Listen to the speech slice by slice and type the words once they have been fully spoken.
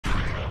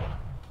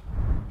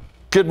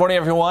Good morning,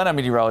 everyone. I'm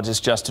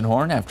meteorologist Justin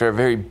Horn. After a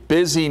very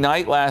busy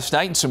night last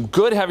night and some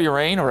good heavy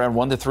rain, around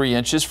 1 to 3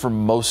 inches for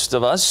most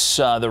of us.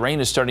 The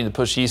rain is starting to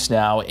push east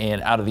now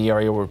and out of the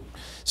area. We're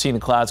seeing the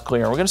clouds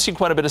clear. We're going to see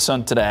quite a bit of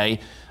sun today.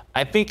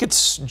 I think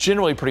it's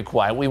generally pretty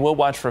quiet. We will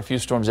watch for a few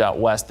storms out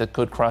west that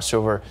could cross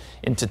over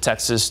into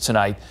Texas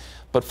tonight.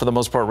 But for the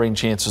most part, rain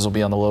chances will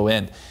be on the low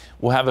end.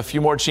 We'll have a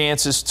few more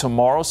chances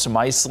tomorrow. Some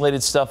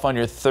isolated stuff on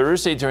your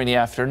Thursday during the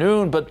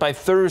afternoon. But by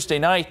Thursday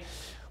night,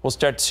 we'll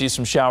start to see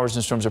some showers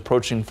and storms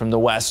approaching from the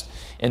west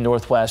and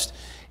northwest.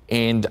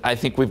 And I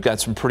think we've got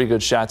some pretty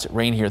good shots at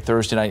rain here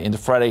Thursday night into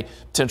Friday.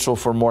 Potential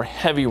for more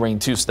heavy rain,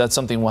 too. So that's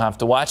something we'll have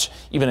to watch.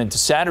 Even into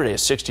Saturday, a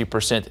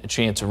 60%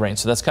 chance of rain.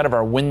 So that's kind of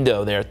our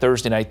window there,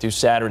 Thursday night through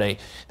Saturday,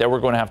 that we're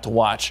going to have to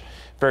watch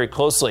very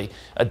closely.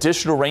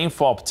 Additional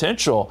rainfall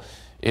potential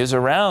is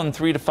around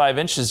 3 to 5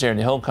 inches there in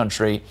the hill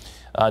country,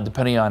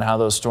 depending on how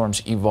those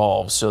storms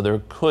evolve. So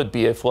there could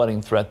be a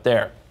flooding threat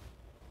there.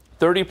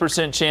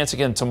 30% chance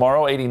again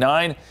tomorrow,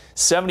 89.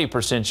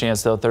 70%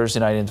 chance, though, Thursday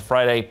night into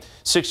Friday.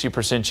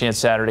 60% chance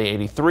Saturday,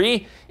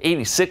 83.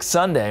 86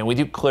 Sunday. And we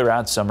do clear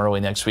out some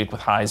early next week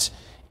with highs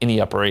in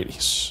the upper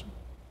 80s.